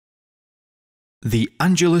The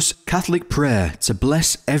Angelus Catholic Prayer to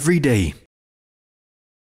bless every day.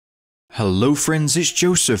 Hello friends, it's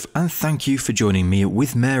Joseph and thank you for joining me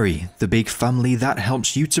with Mary, the big family that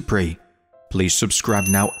helps you to pray. Please subscribe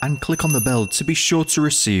now and click on the bell to be sure to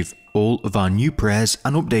receive all of our new prayers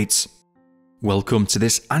and updates. Welcome to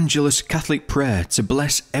this Angelus Catholic Prayer to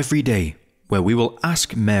bless every day, where we will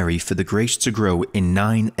ask Mary for the grace to grow in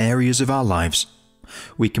 9 areas of our lives.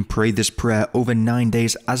 We can pray this prayer over 9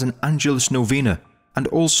 days as an Angelus Novena and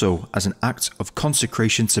also as an act of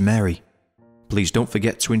consecration to Mary. Please don't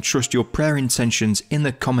forget to entrust your prayer intentions in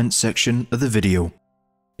the comment section of the video.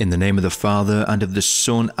 In the name of the Father, and of the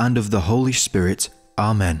Son, and of the Holy Spirit.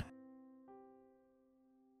 Amen.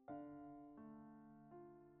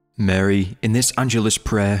 Mary, in this Angelus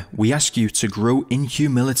prayer, we ask you to grow in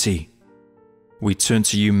humility. We turn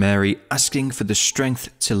to you, Mary, asking for the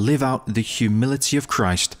strength to live out the humility of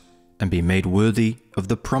Christ and be made worthy of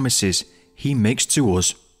the promises He makes to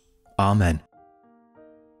us. Amen.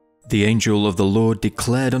 The angel of the Lord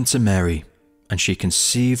declared unto Mary, and she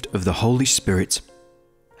conceived of the Holy Spirit.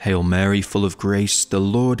 Hail Mary, full of grace, the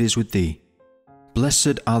Lord is with thee.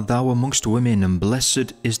 Blessed art thou amongst women, and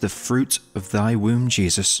blessed is the fruit of thy womb,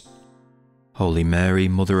 Jesus. Holy Mary,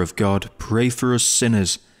 Mother of God, pray for us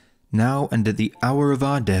sinners, now and at the hour of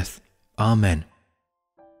our death. Amen.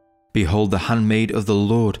 Behold the handmaid of the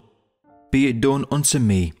Lord. Be it done unto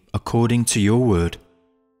me according to your word.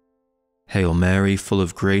 Hail Mary, full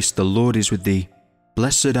of grace, the Lord is with thee.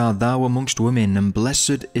 Blessed art thou amongst women, and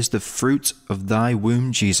blessed is the fruit of thy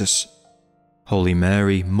womb, Jesus. Holy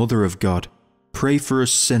Mary, Mother of God, pray for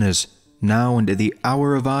us sinners, now and at the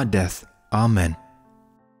hour of our death. Amen.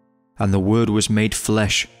 And the Word was made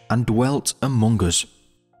flesh, and dwelt among us.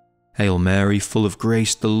 Hail Mary, full of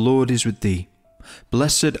grace, the Lord is with thee.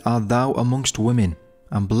 Blessed art thou amongst women,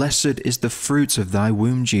 and blessed is the fruit of thy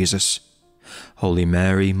womb, Jesus. Holy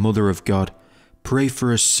Mary, Mother of God, pray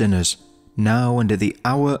for us sinners, now and at the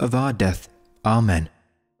hour of our death. Amen.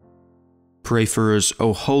 Pray for us,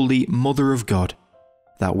 O Holy Mother of God,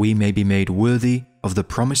 that we may be made worthy of the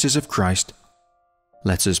promises of Christ.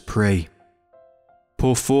 Let us pray.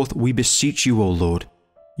 Pour forth, we beseech you, O Lord,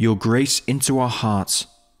 your grace into our hearts,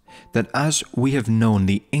 that as we have known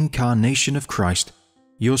the incarnation of Christ,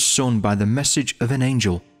 your Son, by the message of an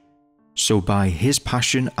angel, so by his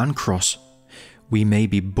passion and cross, we may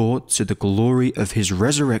be brought to the glory of his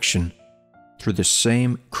resurrection, through the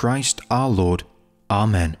same Christ our Lord.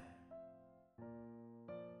 Amen.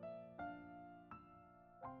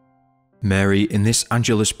 Mary, in this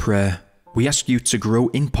Angelus prayer, we ask you to grow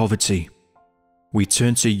in poverty. We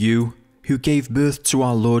turn to you, who gave birth to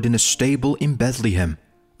our Lord in a stable in Bethlehem,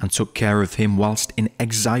 and took care of him whilst in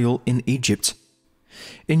exile in Egypt.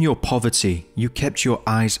 In your poverty, you kept your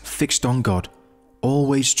eyes fixed on God,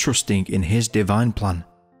 always trusting in his divine plan.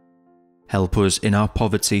 Help us in our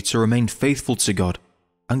poverty to remain faithful to God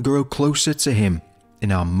and grow closer to him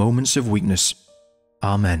in our moments of weakness.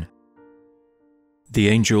 Amen. The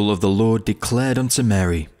angel of the Lord declared unto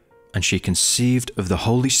Mary, and she conceived of the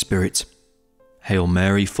Holy Spirit. Hail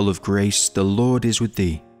Mary, full of grace, the Lord is with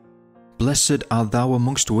thee. Blessed art thou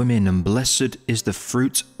amongst women, and blessed is the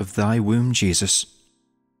fruit of thy womb, Jesus.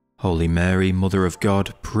 Holy Mary, Mother of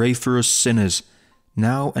God, pray for us sinners,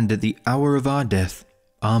 now and at the hour of our death.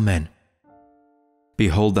 Amen.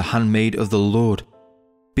 Behold the handmaid of the Lord.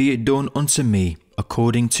 Be it done unto me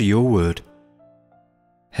according to your word.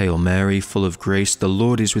 Hail Mary, full of grace, the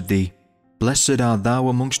Lord is with thee. Blessed art thou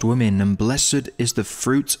amongst women, and blessed is the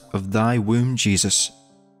fruit of thy womb, Jesus.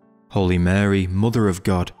 Holy Mary, Mother of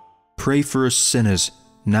God, pray for us sinners,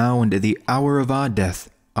 now and at the hour of our death.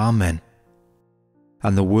 Amen.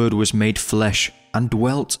 And the Word was made flesh, and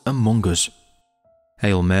dwelt among us.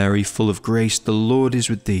 Hail Mary, full of grace, the Lord is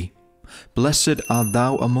with thee. Blessed art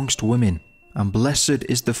thou amongst women, and blessed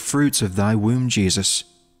is the fruit of thy womb, Jesus.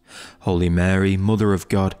 Holy Mary, Mother of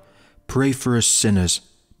God, pray for us sinners,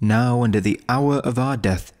 now and at the hour of our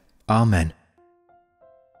death. Amen.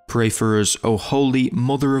 Pray for us, O Holy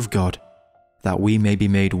Mother of God, that we may be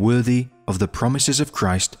made worthy of the promises of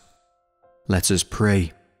Christ. Let us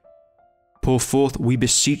pray. Pour forth, we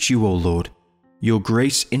beseech you, O Lord, your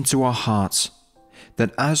grace into our hearts,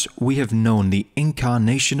 that as we have known the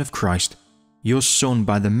incarnation of Christ, your Son,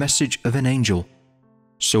 by the message of an angel,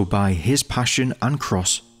 so by his passion and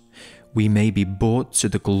cross, we may be brought to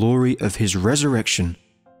the glory of his resurrection,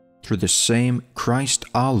 through the same Christ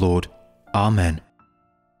our Lord. Amen.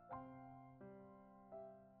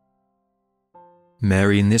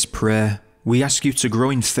 Mary, in this prayer, we ask you to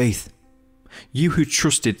grow in faith. You who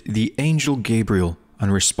trusted the angel Gabriel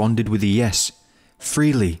and responded with a yes,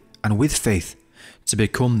 freely and with faith, to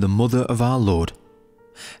become the mother of our Lord.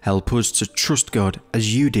 Help us to trust God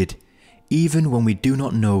as you did, even when we do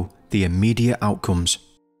not know the immediate outcomes.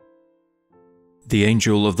 The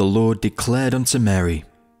angel of the Lord declared unto Mary,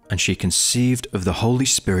 and she conceived of the Holy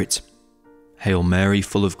Spirit. Hail Mary,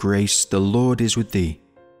 full of grace, the Lord is with thee.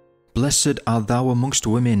 Blessed art thou amongst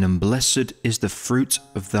women, and blessed is the fruit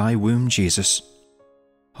of thy womb, Jesus.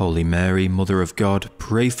 Holy Mary, Mother of God,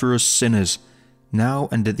 pray for us sinners, now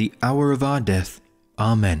and at the hour of our death.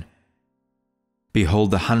 Amen.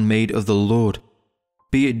 Behold the handmaid of the Lord.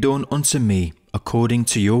 Be it done unto me according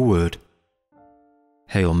to your word.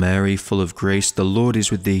 Hail Mary, full of grace, the Lord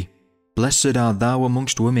is with thee. Blessed art thou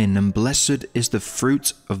amongst women, and blessed is the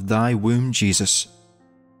fruit of thy womb, Jesus.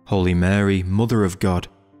 Holy Mary, Mother of God,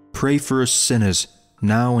 pray for us sinners,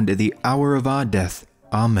 now and at the hour of our death.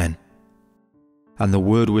 Amen. And the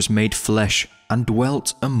Word was made flesh, and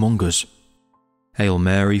dwelt among us. Hail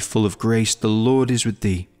Mary, full of grace, the Lord is with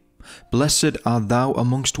thee. Blessed art thou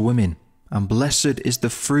amongst women, and blessed is the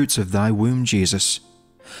fruit of thy womb, Jesus.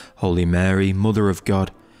 Holy Mary, Mother of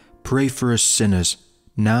God, pray for us sinners,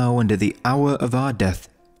 now and at the hour of our death.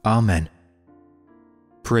 Amen.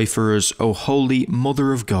 Pray for us, O Holy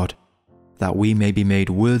Mother of God, that we may be made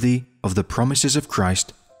worthy of the promises of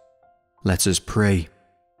Christ. Let us pray.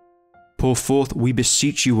 Pour forth, we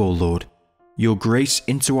beseech you, O Lord, your grace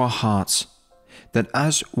into our hearts, that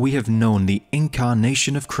as we have known the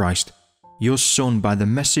incarnation of Christ, your Son, by the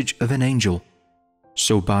message of an angel,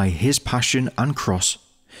 so by his passion and cross,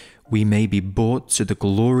 we may be brought to the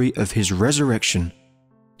glory of his resurrection,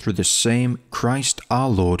 through the same Christ our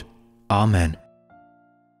Lord. Amen.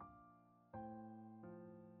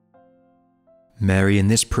 Mary, in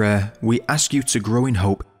this prayer, we ask you to grow in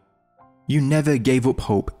hope. You never gave up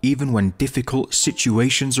hope even when difficult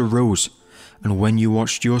situations arose, and when you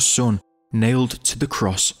watched your Son nailed to the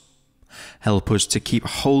cross. Help us to keep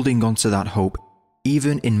holding on to that hope,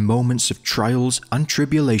 even in moments of trials and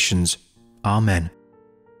tribulations. Amen.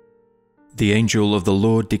 The angel of the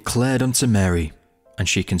Lord declared unto Mary, and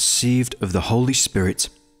she conceived of the Holy Spirit.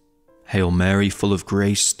 Hail Mary, full of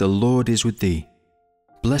grace, the Lord is with thee.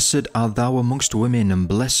 Blessed art thou amongst women, and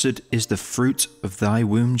blessed is the fruit of thy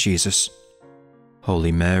womb, Jesus.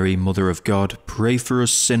 Holy Mary, Mother of God, pray for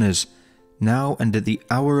us sinners, now and at the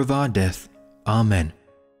hour of our death. Amen.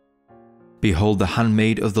 Behold the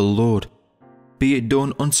handmaid of the Lord. Be it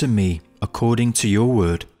done unto me according to your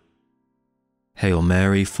word. Hail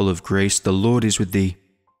Mary, full of grace, the Lord is with thee.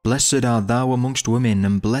 Blessed art thou amongst women,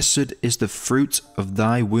 and blessed is the fruit of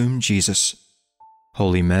thy womb, Jesus.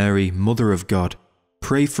 Holy Mary, Mother of God,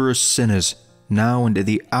 pray for us sinners, now and at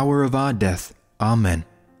the hour of our death. Amen.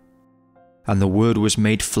 And the Word was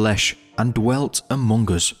made flesh, and dwelt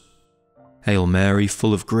among us. Hail Mary,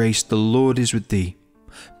 full of grace, the Lord is with thee.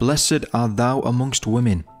 Blessed art thou amongst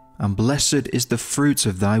women, and blessed is the fruit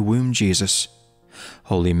of thy womb, Jesus.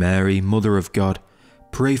 Holy Mary, Mother of God,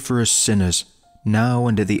 pray for us sinners, now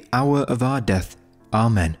and at the hour of our death.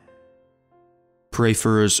 Amen. Pray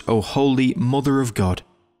for us, O Holy Mother of God,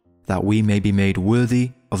 that we may be made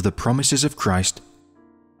worthy of the promises of Christ.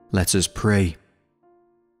 Let us pray.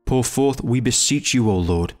 Pour forth, we beseech you, O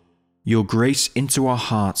Lord, your grace into our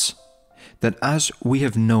hearts, that as we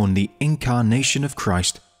have known the incarnation of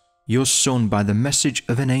Christ, your Son, by the message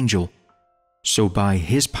of an angel, so by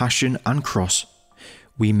his passion and cross,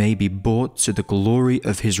 we may be brought to the glory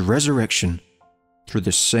of his resurrection, through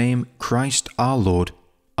the same Christ our Lord.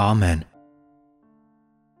 Amen.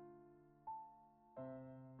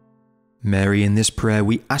 Mary, in this prayer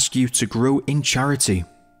we ask you to grow in charity.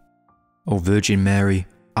 O Virgin Mary,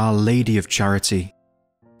 Our Lady of Charity,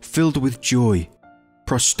 filled with joy,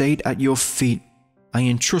 prostrate at your feet, I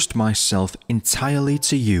entrust myself entirely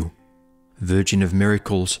to you. Virgin of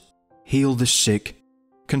miracles, heal the sick,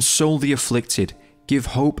 console the afflicted, give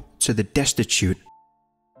hope to the destitute,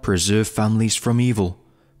 preserve families from evil,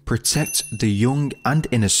 protect the young and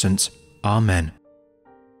innocent. Amen.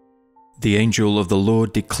 The angel of the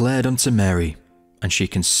Lord declared unto Mary, and she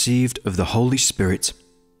conceived of the Holy Spirit.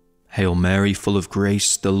 Hail Mary, full of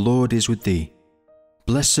grace, the Lord is with thee.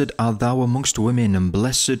 Blessed art thou amongst women, and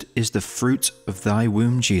blessed is the fruit of thy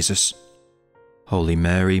womb, Jesus. Holy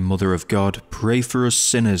Mary, Mother of God, pray for us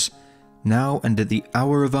sinners, now and at the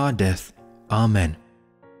hour of our death. Amen.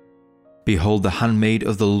 Behold the handmaid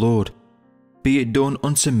of the Lord. Be it done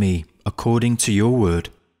unto me according to your word.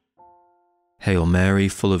 Hail Mary,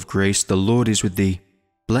 full of grace, the Lord is with thee.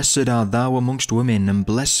 Blessed art thou amongst women, and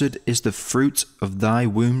blessed is the fruit of thy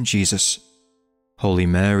womb, Jesus. Holy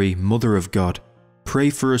Mary, Mother of God,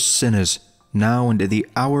 pray for us sinners, now and at the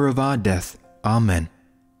hour of our death. Amen.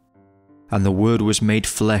 And the Word was made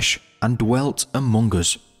flesh, and dwelt among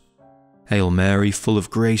us. Hail Mary, full of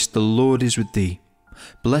grace, the Lord is with thee.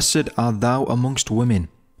 Blessed art thou amongst women,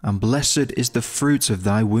 and blessed is the fruit of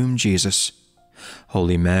thy womb, Jesus.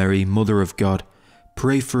 Holy Mary, Mother of God,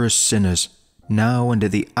 pray for us sinners, now and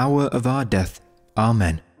at the hour of our death.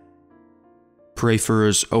 Amen. Pray for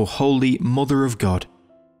us, O Holy Mother of God,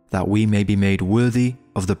 that we may be made worthy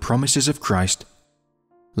of the promises of Christ.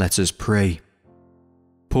 Let us pray.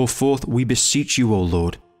 Pour forth, we beseech you, O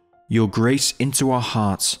Lord, your grace into our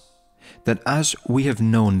hearts, that as we have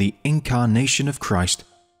known the incarnation of Christ,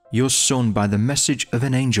 your Son, by the message of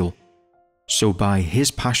an angel, so by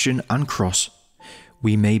his passion and cross,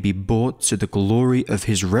 we may be brought to the glory of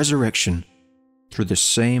his resurrection, through the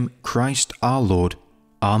same Christ our Lord.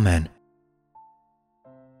 Amen.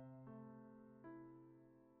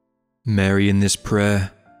 Mary, in this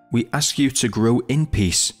prayer, we ask you to grow in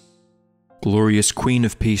peace. Glorious Queen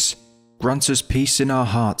of Peace, grant us peace in our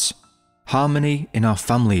hearts, harmony in our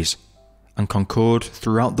families, and concord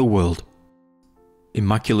throughout the world.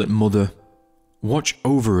 Immaculate Mother, watch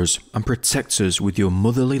over us and protect us with your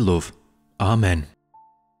motherly love. Amen.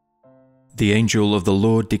 The angel of the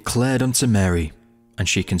Lord declared unto Mary, and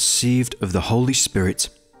she conceived of the Holy Spirit.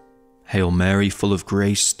 Hail Mary, full of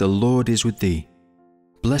grace, the Lord is with thee.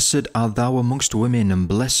 Blessed art thou amongst women, and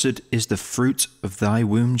blessed is the fruit of thy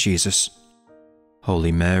womb, Jesus.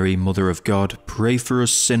 Holy Mary, Mother of God, pray for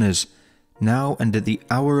us sinners, now and at the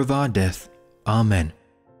hour of our death. Amen.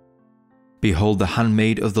 Behold the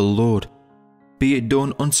handmaid of the Lord. Be it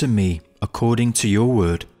done unto me according to your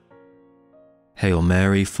word. Hail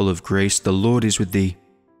Mary, full of grace, the Lord is with thee.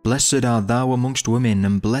 Blessed art thou amongst women,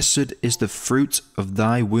 and blessed is the fruit of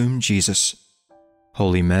thy womb, Jesus.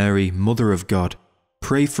 Holy Mary, Mother of God,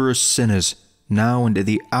 pray for us sinners, now and at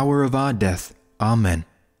the hour of our death. Amen.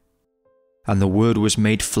 And the Word was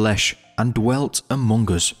made flesh, and dwelt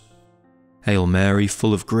among us. Hail Mary,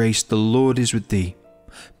 full of grace, the Lord is with thee.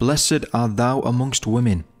 Blessed art thou amongst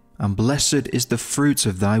women, and blessed is the fruit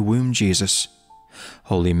of thy womb, Jesus.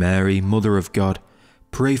 Holy Mary, Mother of God,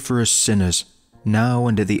 pray for us sinners, now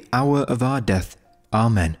and at the hour of our death.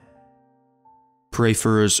 Amen. Pray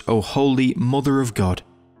for us, O Holy Mother of God,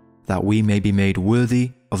 that we may be made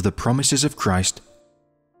worthy of the promises of Christ.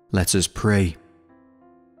 Let us pray.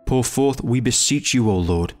 Pour forth, we beseech you, O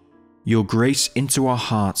Lord, your grace into our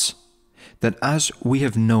hearts, that as we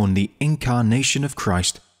have known the incarnation of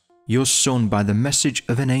Christ, your Son, by the message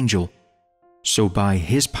of an angel, so by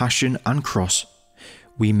his passion and cross,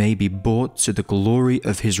 we may be brought to the glory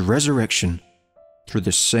of his resurrection, through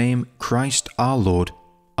the same Christ our Lord.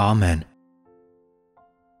 Amen.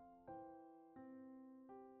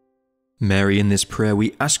 Mary, in this prayer,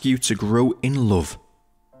 we ask you to grow in love.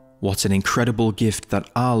 What an incredible gift that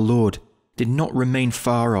our Lord did not remain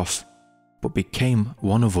far off, but became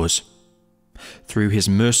one of us. Through his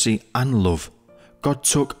mercy and love, God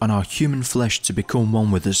took on our human flesh to become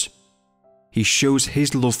one with us. He shows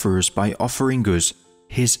his love for us by offering us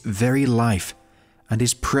his very life and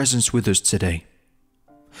his presence with us today.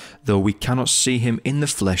 Though we cannot see him in the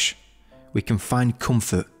flesh, we can find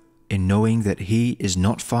comfort in knowing that he is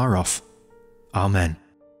not far off. Amen.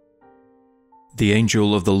 The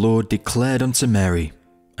angel of the Lord declared unto Mary,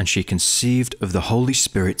 and she conceived of the Holy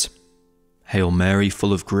Spirit. Hail Mary,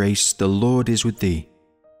 full of grace, the Lord is with thee.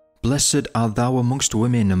 Blessed art thou amongst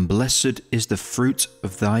women, and blessed is the fruit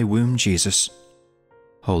of thy womb, Jesus.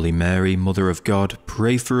 Holy Mary, Mother of God,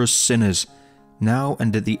 pray for us sinners, now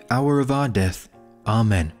and at the hour of our death.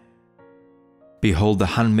 Amen. Behold the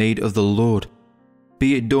handmaid of the Lord.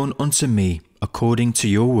 Be it done unto me according to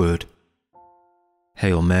your word.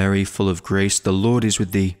 Hail Mary, full of grace, the Lord is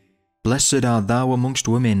with thee. Blessed art thou amongst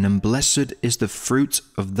women, and blessed is the fruit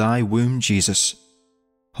of thy womb, Jesus.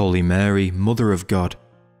 Holy Mary, Mother of God,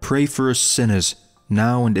 pray for us sinners,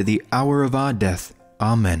 now and at the hour of our death.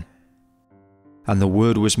 Amen. And the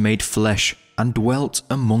Word was made flesh, and dwelt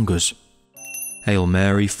among us. Hail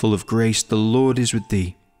Mary, full of grace, the Lord is with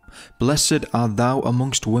thee. Blessed art thou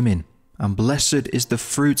amongst women, and blessed is the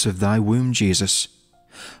fruit of thy womb, Jesus.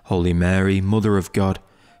 Holy Mary, Mother of God,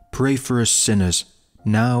 pray for us sinners,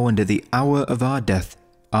 now and at the hour of our death.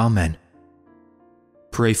 Amen.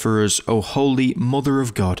 Pray for us, O Holy Mother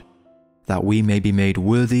of God, that we may be made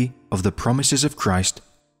worthy of the promises of Christ.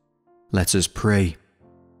 Let us pray.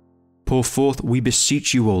 Pour forth, we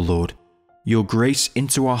beseech you, O Lord, your grace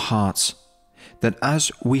into our hearts, that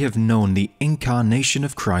as we have known the incarnation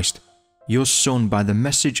of Christ, your Son, by the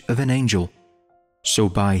message of an angel, so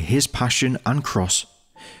by his passion and cross,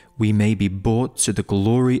 we may be brought to the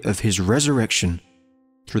glory of his resurrection,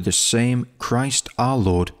 through the same Christ our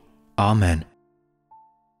Lord. Amen.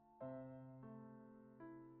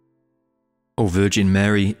 O Virgin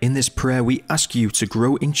Mary, in this prayer we ask you to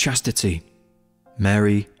grow in chastity.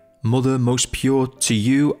 Mary, Mother most pure, to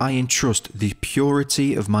you I entrust the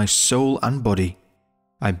purity of my soul and body.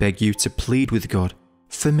 I beg you to plead with God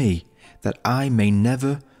for me, that I may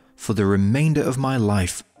never, for the remainder of my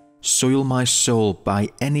life, soil my soul by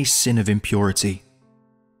any sin of impurity.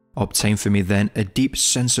 Obtain for me then a deep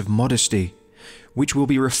sense of modesty, which will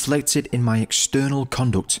be reflected in my external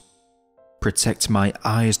conduct. Protect my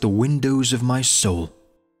eyes, the windows of my soul,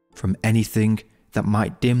 from anything that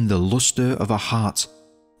might dim the lustre of a heart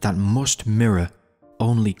that must mirror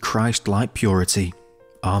only Christ-like purity.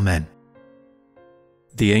 Amen.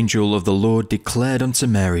 The angel of the Lord declared unto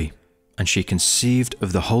Mary, and she conceived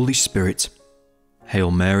of the Holy Spirit. Hail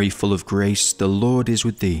Mary, full of grace, the Lord is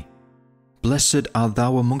with thee. Blessed art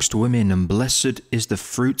thou amongst women, and blessed is the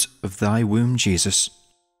fruit of thy womb, Jesus.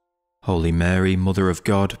 Holy Mary, Mother of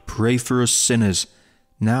God, pray for us sinners,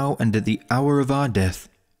 now and at the hour of our death.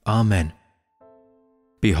 Amen.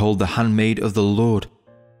 Behold the handmaid of the Lord.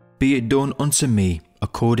 Be it done unto me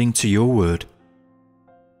according to your word.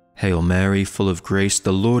 Hail Mary, full of grace,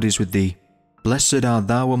 the Lord is with thee. Blessed art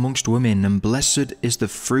thou amongst women, and blessed is the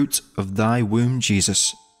fruit of thy womb,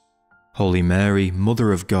 Jesus. Holy Mary,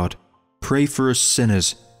 Mother of God, pray for us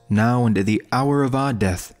sinners, now and at the hour of our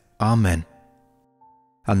death. Amen.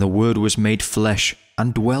 And the Word was made flesh,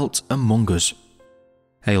 and dwelt among us.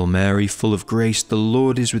 Hail Mary, full of grace, the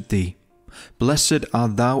Lord is with thee. Blessed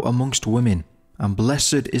art thou amongst women, and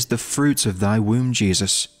blessed is the fruit of thy womb,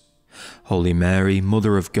 Jesus. Holy Mary,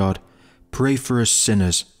 Mother of God, pray for us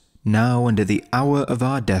sinners, now and at the hour of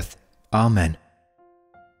our death. Amen.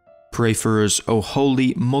 Pray for us, O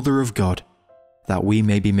Holy Mother of God, that we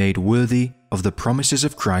may be made worthy of the promises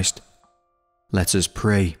of Christ. Let us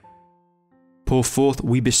pray. Pour forth,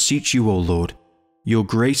 we beseech you, O Lord, your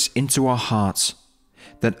grace into our hearts,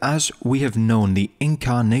 that as we have known the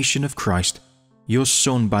incarnation of Christ, your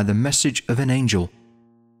Son, by the message of an angel,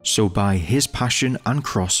 so by his passion and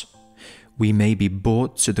cross, we may be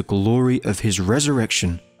brought to the glory of his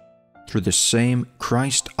resurrection, through the same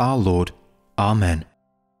Christ our Lord. Amen.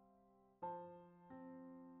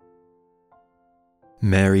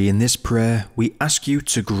 Mary, in this prayer we ask you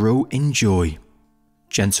to grow in joy.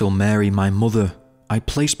 Gentle Mary, my mother, I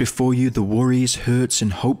place before you the worries, hurts,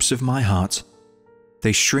 and hopes of my heart.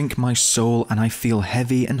 They shrink my soul, and I feel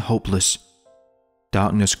heavy and hopeless.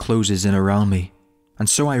 Darkness closes in around me, and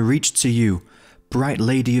so I reach to you, bright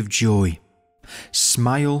Lady of Joy.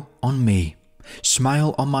 Smile on me,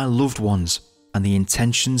 smile on my loved ones, and the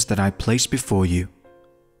intentions that I place before you.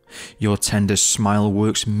 Your tender smile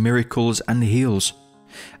works miracles and heals,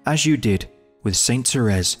 as you did with Saint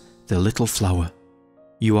Therese, the little flower.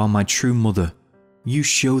 You are my true mother. You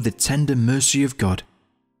show the tender mercy of God.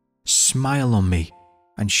 Smile on me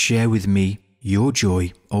and share with me your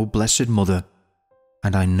joy, O Blessed Mother,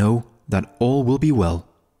 and I know that all will be well.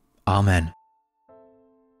 Amen.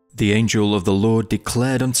 The angel of the Lord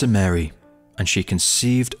declared unto Mary, and she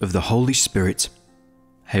conceived of the Holy Spirit.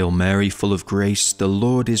 Hail Mary, full of grace, the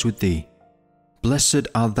Lord is with thee. Blessed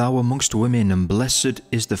art thou amongst women, and blessed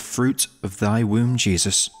is the fruit of thy womb,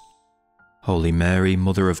 Jesus. Holy Mary,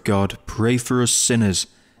 Mother of God, pray for us sinners,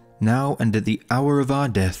 now and at the hour of our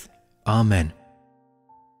death. Amen.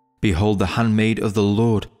 Behold the handmaid of the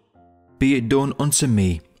Lord. Be it done unto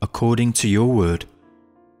me according to your word.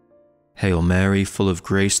 Hail Mary, full of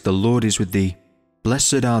grace, the Lord is with thee.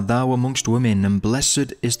 Blessed art thou amongst women, and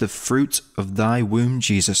blessed is the fruit of thy womb,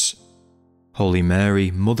 Jesus. Holy Mary,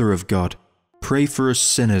 Mother of God, pray for us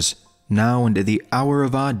sinners, now and at the hour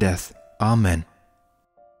of our death. Amen.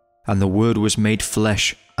 And the Word was made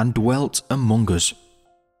flesh, and dwelt among us.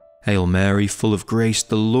 Hail Mary, full of grace,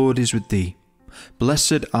 the Lord is with thee.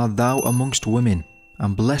 Blessed art thou amongst women,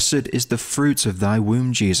 and blessed is the fruit of thy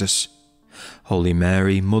womb, Jesus. Holy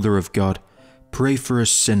Mary, Mother of God, pray for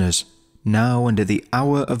us sinners, now and at the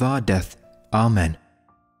hour of our death. Amen.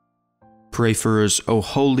 Pray for us, O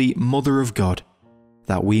Holy Mother of God,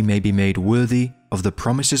 that we may be made worthy of the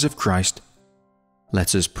promises of Christ.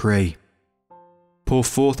 Let us pray. Pour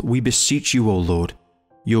forth, we beseech you, O Lord,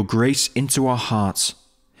 your grace into our hearts,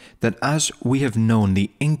 that as we have known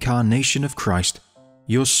the incarnation of Christ,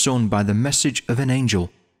 your Son, by the message of an angel,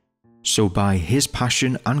 so by his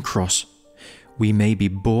passion and cross, we may be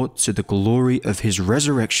brought to the glory of his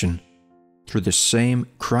resurrection, through the same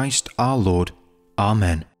Christ our Lord.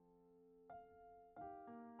 Amen.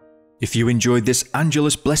 If you enjoyed this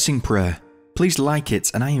Angelus blessing prayer, please like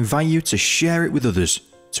it, and I invite you to share it with others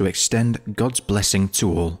to extend God's blessing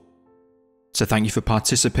to all. So thank you for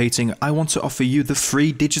participating. I want to offer you the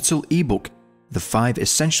free digital ebook, The 5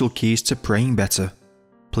 Essential Keys to Praying Better.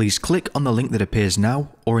 please click on the link that appears now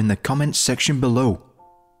or in the comments section below.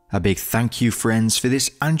 A big thank you, friends, for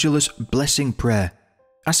this Angelus blessing prayer,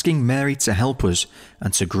 asking Mary to help us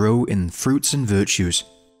and to grow in fruits and virtues.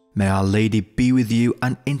 May Our Lady be with you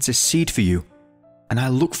and intercede for you. And I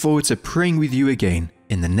look forward to praying with you again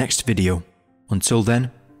in the next video. Until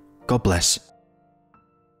then, God bless.